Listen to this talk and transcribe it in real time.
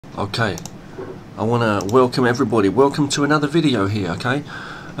Okay, I want to welcome everybody. Welcome to another video here. Okay,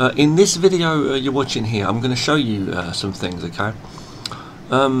 in this video you're watching here, I'm going to show you some things. Okay,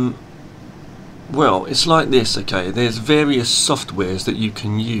 well, it's like this. Okay, there's various softwares that you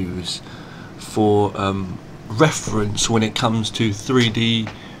can use for reference when it comes to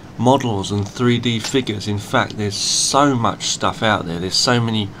 3D models and 3D figures. In fact, there's so much stuff out there. There's so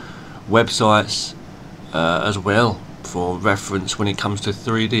many websites as well for reference when it comes to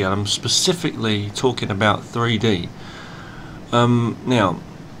 3D, and I'm specifically talking about 3D. Now,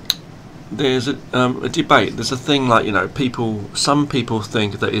 there's a debate. There's a thing like, you know, some people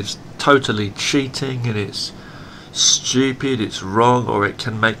think that it's totally cheating and it's stupid, it's wrong, or it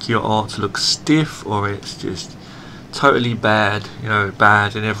can make your art look stiff, or it's just totally bad, you know,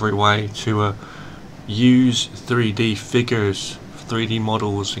 bad in every way to use 3D figures, 3D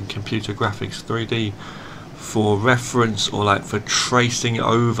models and computer graphics, 3D for reference, or like for tracing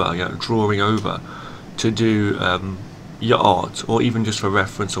over, you know, drawing over to do your art, or even just for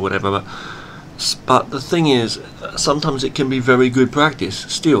reference or whatever. But the thing is, sometimes it can be very good practice.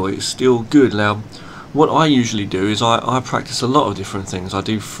 It's still good. Now, what I usually do is I practice a lot of different things. I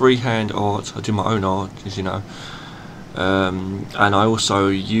do freehand art, I do my own art, as you know, and I also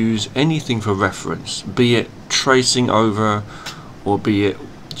use anything for reference, be it tracing over, or be it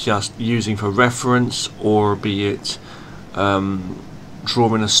just using for reference, or be it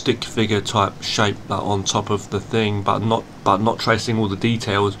drawing a stick figure type shape on top of the thing, but not tracing all the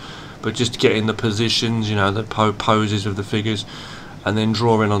details, but just getting the positions, you know, the poses of the figures, and then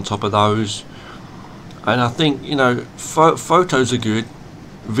drawing on top of those. And I think, you know, photos are good,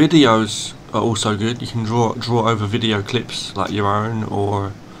 videos are also good. You can draw over video clips like your own,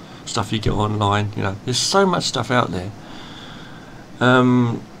 or stuff you get online. You know, there's so much stuff out there.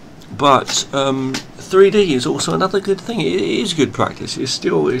 But 3D is also another good thing. It is good practice. It's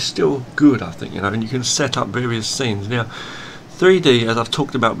still good, I think, you know, and you can set up various scenes. Now, 3D, as I've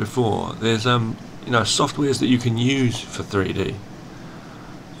talked about before, there's you know, softwares that you can use for 3D.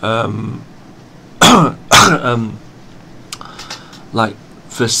 Like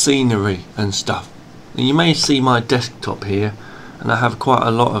for scenery and stuff. And you may see my desktop here, and I have quite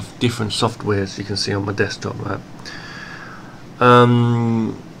a lot of different softwares you can see on my desktop, right?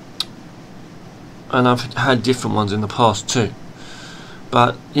 And I've had different ones in the past too.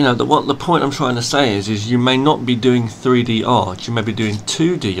 But you know, the point I'm trying to say is you may not be doing 3D art, you may be doing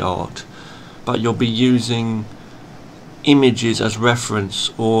 2D art, but you'll be using images as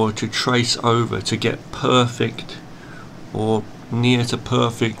reference, or to trace over to get perfect or near to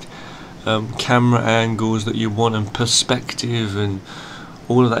perfect camera angles that you want, and perspective and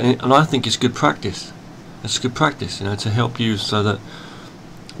all of that. And I think it's good practice. It's good practice, you know, to help you, so that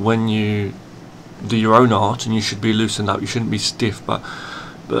when you do your own art, and you should be loosened up, you shouldn't be stiff, but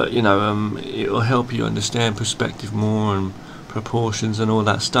you know, it'll help you understand perspective more, and proportions and all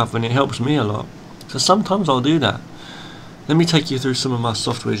that stuff, and it helps me a lot. So sometimes I'll do that. Let me take you through some of my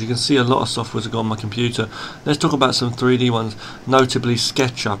softwares. You can see a lot of softwares I've got on my computer. Let's talk about some 3D ones. Notably,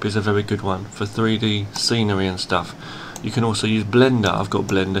 SketchUp is a very good one for 3D scenery and stuff. You can also use Blender. I've got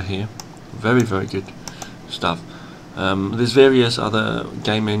Blender here. Very, very good stuff. There's various other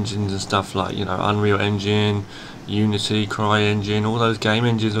game engines and stuff, like, you know, Unreal Engine, Unity, CryEngine, all those game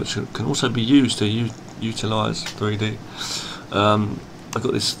engines which can also be used to utilize 3D. I've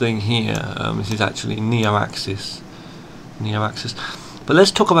got this thing here. This is actually NeoAxis. But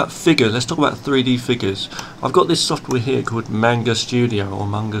let's talk about figures. Let's talk about 3D figures. I've got this software here called Manga Studio,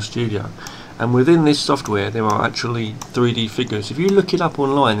 and within this software there are actually 3D figures. If you look it up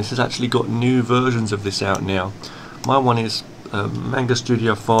online, this has actually got new versions of this out now. My one is Manga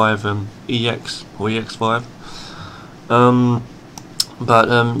Studio 5 EX, or EX5. But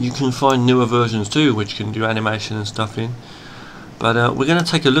you can find newer versions too, which can do animation and stuff in. But we're going to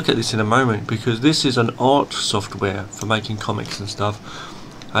take a look at this in a moment, because this is an art software for making comics and stuff,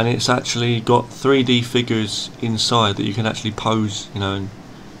 and it's actually got 3D figures inside that you can actually pose, you know,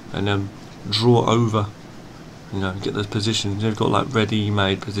 and draw over, you know, get those positions. They've got like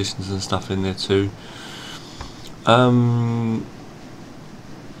ready-made positions and stuff in there too. Now,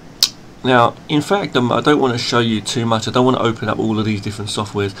 in fact, I don't want to show you too much. I don't want to open up all of these different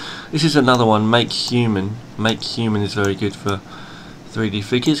softwares. This is another one, MakeHuman. MakeHuman is very good for 3D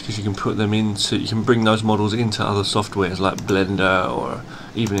figures, because you can put them into, you can bring those models into other softwares like Blender, or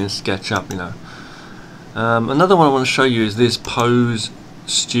even in SketchUp, you know. Another one I want to show you is this Pose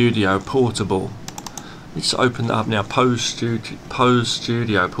Studio Portable. Let's open that up now. Pose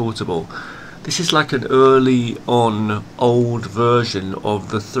Studio Portable. This is like an early on old version of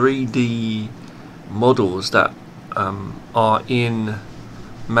the 3D models that are in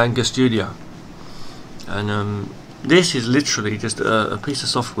Manga Studio, and this is literally just a piece of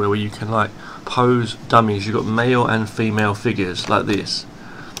software where you can like pose dummies. You've got male and female figures like this,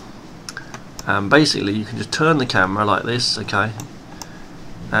 and basically you can just turn the camera like this, okay,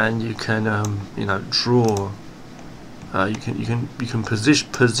 and you can you know, draw. You can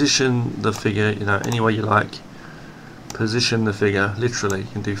position the figure, you know, any way you like. Position the figure, literally. You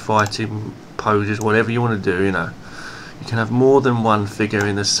can do fighting poses, whatever you want to do, you know. You can have more than one figure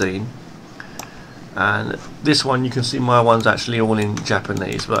in the scene. And this one, you can see my one's actually all in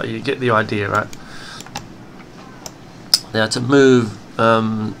Japanese, but you get the idea, right? Now to move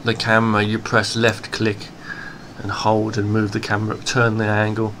the camera, you press left click and hold and move the camera, turn the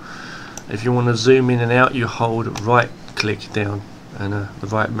angle. If you want to zoom in and out, you hold right click down and the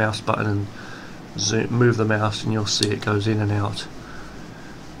right mouse button and zoom, move the mouse, and you'll see it goes in and out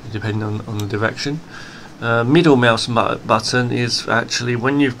depending on the direction. Middle mouse button is actually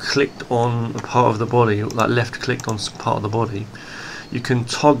when you've clicked on a part of the body, like left clicked on some part of the body, you can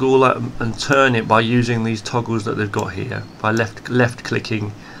toggle that and turn it by using these toggles that they've got here, by left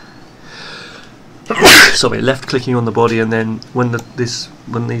clicking sorry, left clicking on the body, and then when these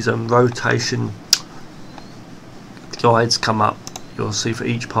rotation guides come up, you'll see for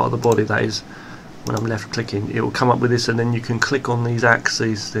each part of the body, that is when I'm left clicking, it will come up with this, and then you can click on these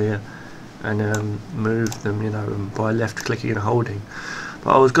axes there and move them, you know, by left clicking and holding.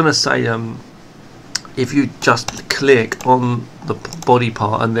 But I was going to say, if you just click on the body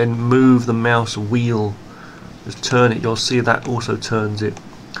part and then move the mouse wheel, just turn it, you'll see that also turns it.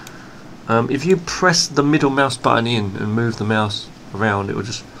 If you press the middle mouse button in and move the mouse around, it will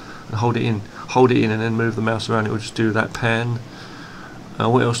just hold it in and then move the mouse around, it will just do that pan.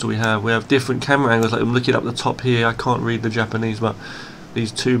 What else do we have? We have different camera angles. Like I'm looking up the top here, I can't read the Japanese, but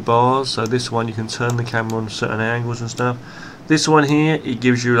these two bars, so this one you can turn the camera on certain angles and stuff. This one here, it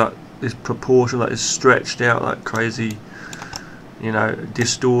gives you like this proportion, like it's stretched out like crazy, you know,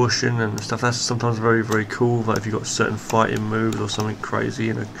 distortion and stuff. That's sometimes very, very cool. Like if you've got certain fighting moves or something crazy,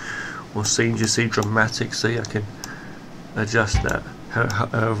 you know, or scenes you see dramatic, see, I can adjust that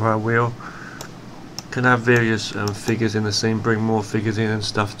however I will. Can have various figures in the scene, bring more figures in and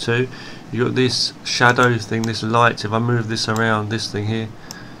stuff too. You got this shadow thing, this light. If I move this around, this thing here,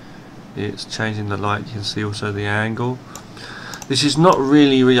 it's changing the light. You can see also the angle. This is not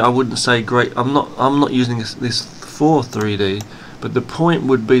really, I wouldn't say great. I'm not using this for 3D, but the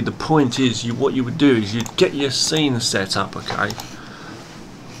point is, what you would do is you'd get your scene set up, okay,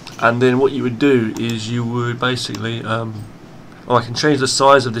 and then what you would do is you would basically I can change the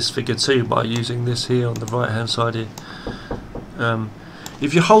size of this figure too by using this here on the right hand side here.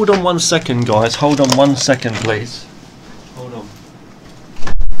 If you hold on 1 second, guys, hold on 1 second please. Hold on.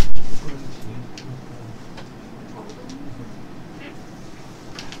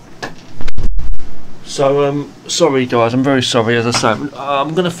 So sorry guys, I'm very sorry. As I say,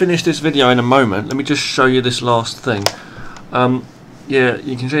 I'm going to finish this video in a moment. Let me just show you this last thing. Yeah,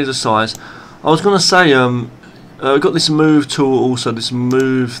 you can change the size. I was going to say, I've got this move tool also, this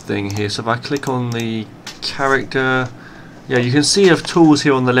move thing here. So if I click on the character, yeah, you can see of tools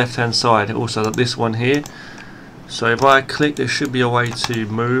here on the left hand side also, that this one here. So if I click, there should be a way to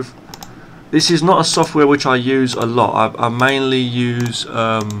move. This is not a software which I use a lot. I mainly use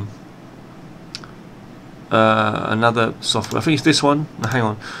another software. I think it's this one. No, hang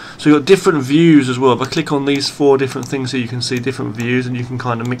on. So you've got different views as well. If I click on these 4 different things here, you can see different views, and you can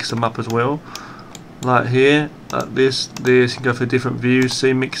kind of mix them up as well. Like here, like this, you can go for different views.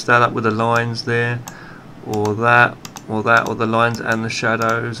 See, mix that up with the lines there, or that, or the lines and the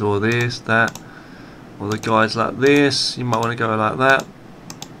shadows, or this, that, or the guides like this. You might want to go like that.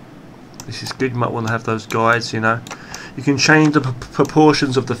 This is good. You might want to have those guides, you know. You can change the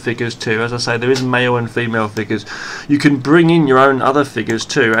proportions of the figures too. As I say, there is male and female figures. You can bring in your own other figures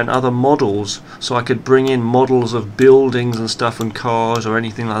too, and other models. So I could bring in models of buildings and stuff, and cars, or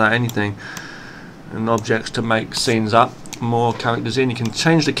anything like that, anything, and objects to make scenes up, more characters in. You can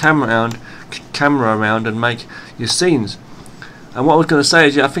change the camera around and make your scenes. And what I was going to say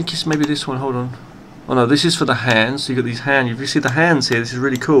is, yeah, I think it's maybe this one. Hold on. Oh no, this is for the hands. So you got these hands. If you see the hands here, this is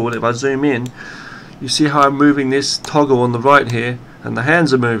really cool. If I zoom in, you see how I'm moving this toggle on the right here, and the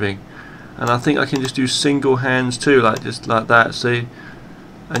hands are moving. And I think I can just do single hands too, like just like that. See,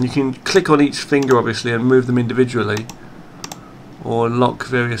 and you can click on each finger obviously and move them individually, or lock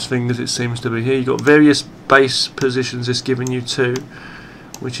various fingers. It seems to be here. You've got various base positions it's giving you too,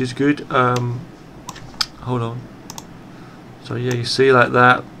 which is good. Hold on. So yeah, you see like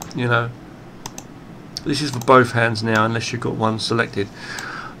that, you know. This is for both hands now, unless you've got one selected.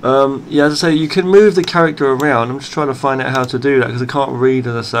 Yeah, as I say, you can move the character around. I'm just trying to find out how to do that because I can't read,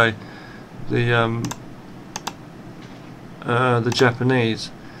 as I say, the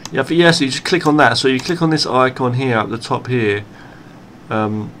Japanese. Yeah, but yes, you just click on that. So you click on this icon here at the top here,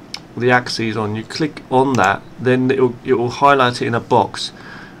 the axes on. You click on that, then it will highlight it in a box,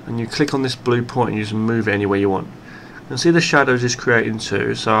 and you click on this blue point and you just move it anywhere you want. You can see the shadows is creating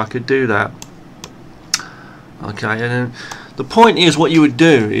too, so I could do that. Okay, and then the point is, what you would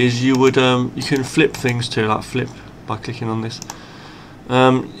do is you would you can flip things too, like flip by clicking on this.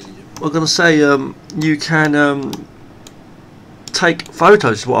 I'm gonna say you can take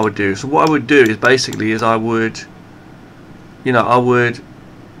photos. Is what I would do. So what I would do is basically I would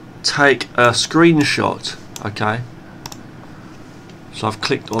take a screenshot. Okay. So I've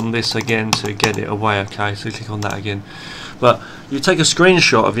clicked on this again to get it away. Okay, so click on that again. But you take a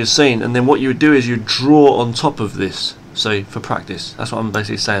screenshot of your scene, and then what you would do is you draw on top of this. So for practice, that's what I'm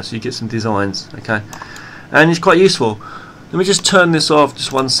basically saying. So you get some designs, okay, and it's quite useful. Let me just turn this off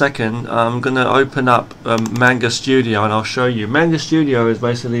just 1 second. I'm going to open up Manga Studio, and I'll show you. Manga Studio is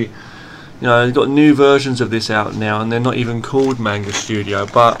basically, they've got new versions of this out now, and they're not even called Manga Studio,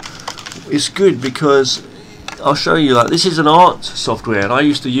 but it's good because I'll show you. Like, this is an art software, and I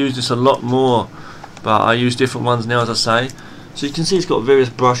used to use this a lot more, but I use different ones now, as I say. So you can see it's got various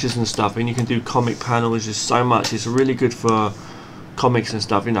brushes and stuff, and you can do comic panels. There's so much. It's really good for comics and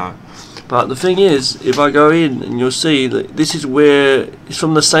stuff, But the thing is, if I go in, and you'll see that this is where it's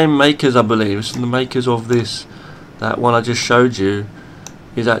from the same makers, I believe. It's from the makers of this. That one I just showed you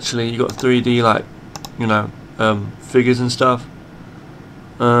is actually, you got 3D figures and stuff.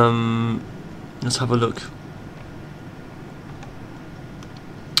 Let's have a look.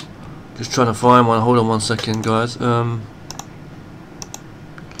 Just trying to find one. Hold on 1 second, guys.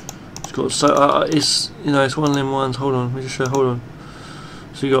 It's got it's it's one of them ones. Hold on, let me just show. Hold on.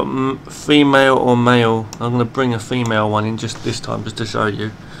 So you got female or male. I'm going to bring a female one in just this time, just to show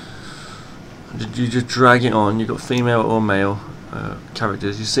you. You just drag it on. You got female or male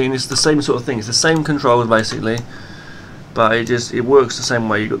characters. You see, and it's the same sort of thing. It's the same controls basically, but it works the same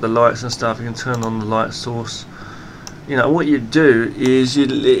way. You got the lights and stuff. You can turn on the light source. What you do is it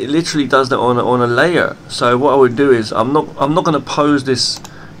literally does that on a layer. So what I would do is I'm not going to pose this.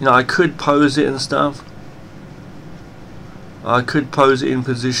 I could pose it and stuff. I could pose it in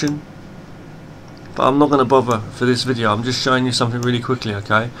position, but I'm not going to bother for this video. I'm just showing you something really quickly.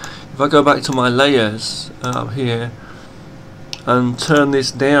 Okay, if I go back to my layers up here and turn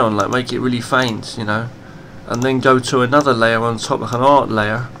this down, like make it really faint, and then go to another layer on top, like an art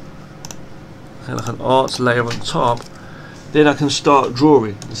layer, like an art layer on top. Then I can start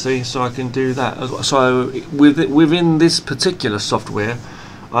drawing, you see, so I can do that. So within this particular software,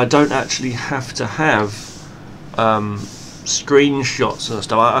 I don't actually have to have screenshots and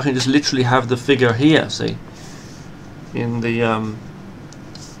stuff. I can just literally have the figure here, see, in the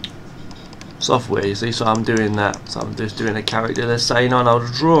software, you see. So I'm doing that. So I'm just doing a character, let's say, and I'll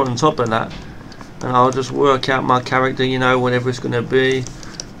draw on top of that, and I'll just work out my character, whatever it's going to be,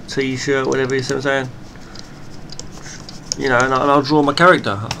 t-shirt, whatever, you see what I'm saying. And I'll draw my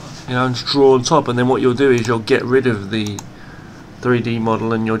character, and just draw on top, and then what you'll do is you'll get rid of the 3D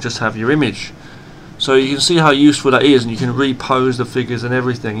model and you'll just have your image. So you can see how useful that is, and you can repose the figures and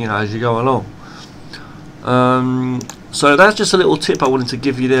everything, as you go along. So that's just a little tip I wanted to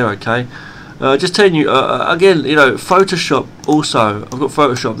give you there, okay? Just telling you, again, Photoshop also, I've got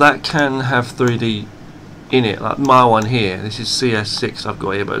Photoshop, that can have 3D in it, like my one here. This is CS6 I've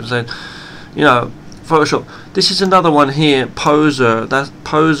got here, but I'm saying, Photoshop. This is another one here, Poser. That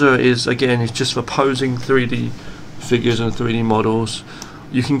Poser is just for posing 3D figures and 3D models.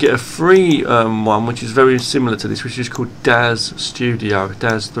 You can get a free one which is very similar to this, which is called Daz Studio,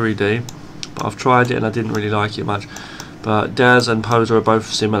 Daz 3D. But I've tried it and I didn't really like it much. But Daz and Poser are both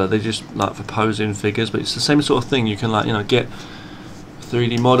similar. They're just like for posing figures, but it's the same sort of thing. You can get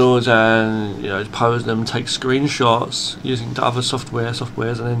 3D models and pose them, take screenshots using other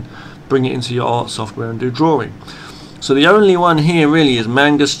softwares, and then bring it into your art software and do drawing. So the only one here really is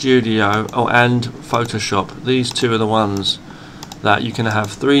Manga Studio and Photoshop. These two are the ones that you can have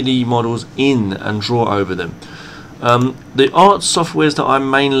 3D models in and draw over them. The art softwares that I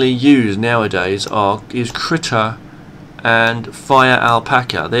mainly use nowadays is Krita and Fire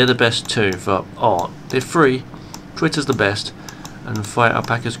Alpaca. They're the best two for art. They're free. Krita's the best, and Fire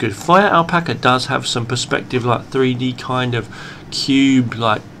Alpaca's good. Fire Alpaca does have some perspective, like 3D kind of cube,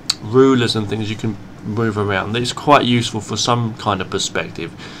 like rulers and things you can move around. It's quite useful for some kind of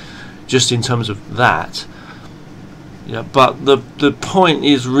perspective, just in terms of that. Yeah, but the point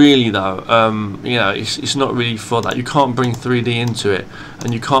is really though, you know, it's not really for that. You can't bring 3D into it,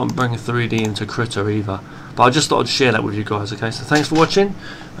 and you can't bring 3D into Krita either. But I just thought I'd share that with you guys. Okay, so thanks for watching,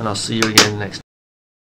 and I'll see you again next.